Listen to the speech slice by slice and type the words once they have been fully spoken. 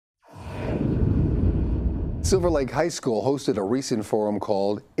Silver Lake High School hosted a recent forum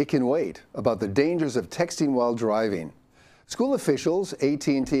called It Can Wait about the dangers of texting while driving. School officials,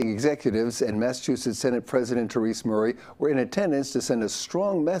 AT&T executives, and Massachusetts Senate President Therese Murray were in attendance to send a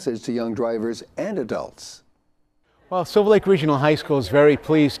strong message to young drivers and adults. Well, Silver Lake Regional High School is very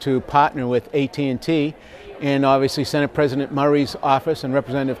pleased to partner with AT&T and obviously Senate President Murray's office and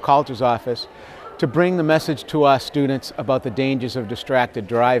Representative Coulter's office to bring the message to our students about the dangers of distracted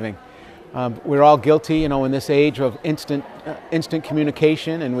driving. We're all guilty, in this age of instant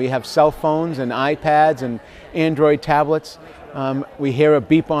communication, and we have cell phones and iPads and Android tablets. We hear a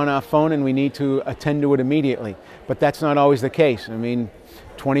beep on our phone and we need to attend to it immediately. But that's not always the case.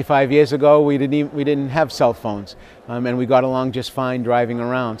 25 years ago we didn't have cell phones, and we got along just fine driving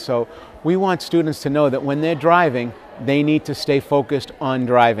around. So we want students to know that when they're driving, they need to stay focused on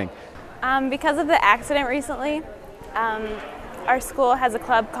driving. Because of the accident recently, our school has a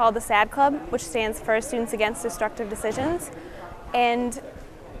club called the SAD Club, which stands for Students Against Destructive Decisions. And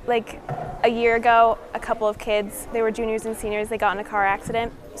like a year ago, a couple of kids, they were juniors and seniors, they got in a car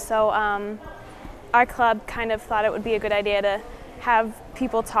accident. So our club kind of thought it would be a good idea to have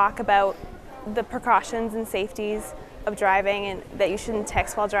people talk about the precautions and safeties of driving, and that you shouldn't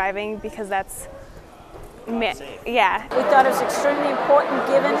text while driving because that's yeah. We thought it was extremely important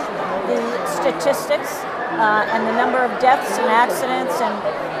given the statistics and the number of deaths and accidents and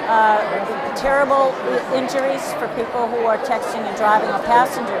terrible injuries for people who are texting and driving, or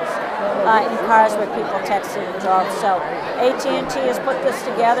passengers in cars where people texted and drove. So AT&T has put this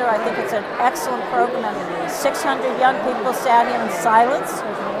together. I think it's an excellent program. 600 young people sat here in silence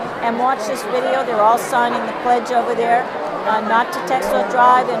and watched this video. They're all signing the pledge over there. Not to text or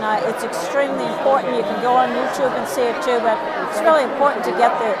drive, and it's extremely important. You can go on YouTube and see it too, but it's really important to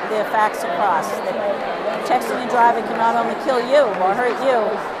get the facts across. That texting and driving can not only kill you or hurt you,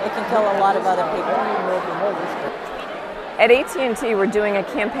 it can kill a lot of other people. At AT&T, we're doing a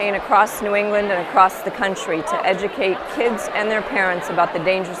campaign across New England and across the country to educate kids and their parents about the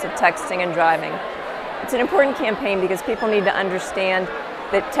dangers of texting and driving. It's an important campaign because people need to understand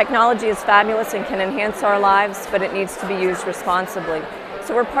that technology is fabulous and can enhance our lives, but it needs to be used responsibly.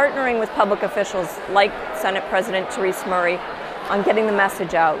 So we're partnering with public officials like Senate President Therese Murray on getting the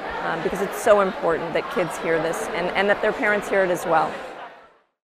message out because it's so important that kids hear this and that their parents hear it as well.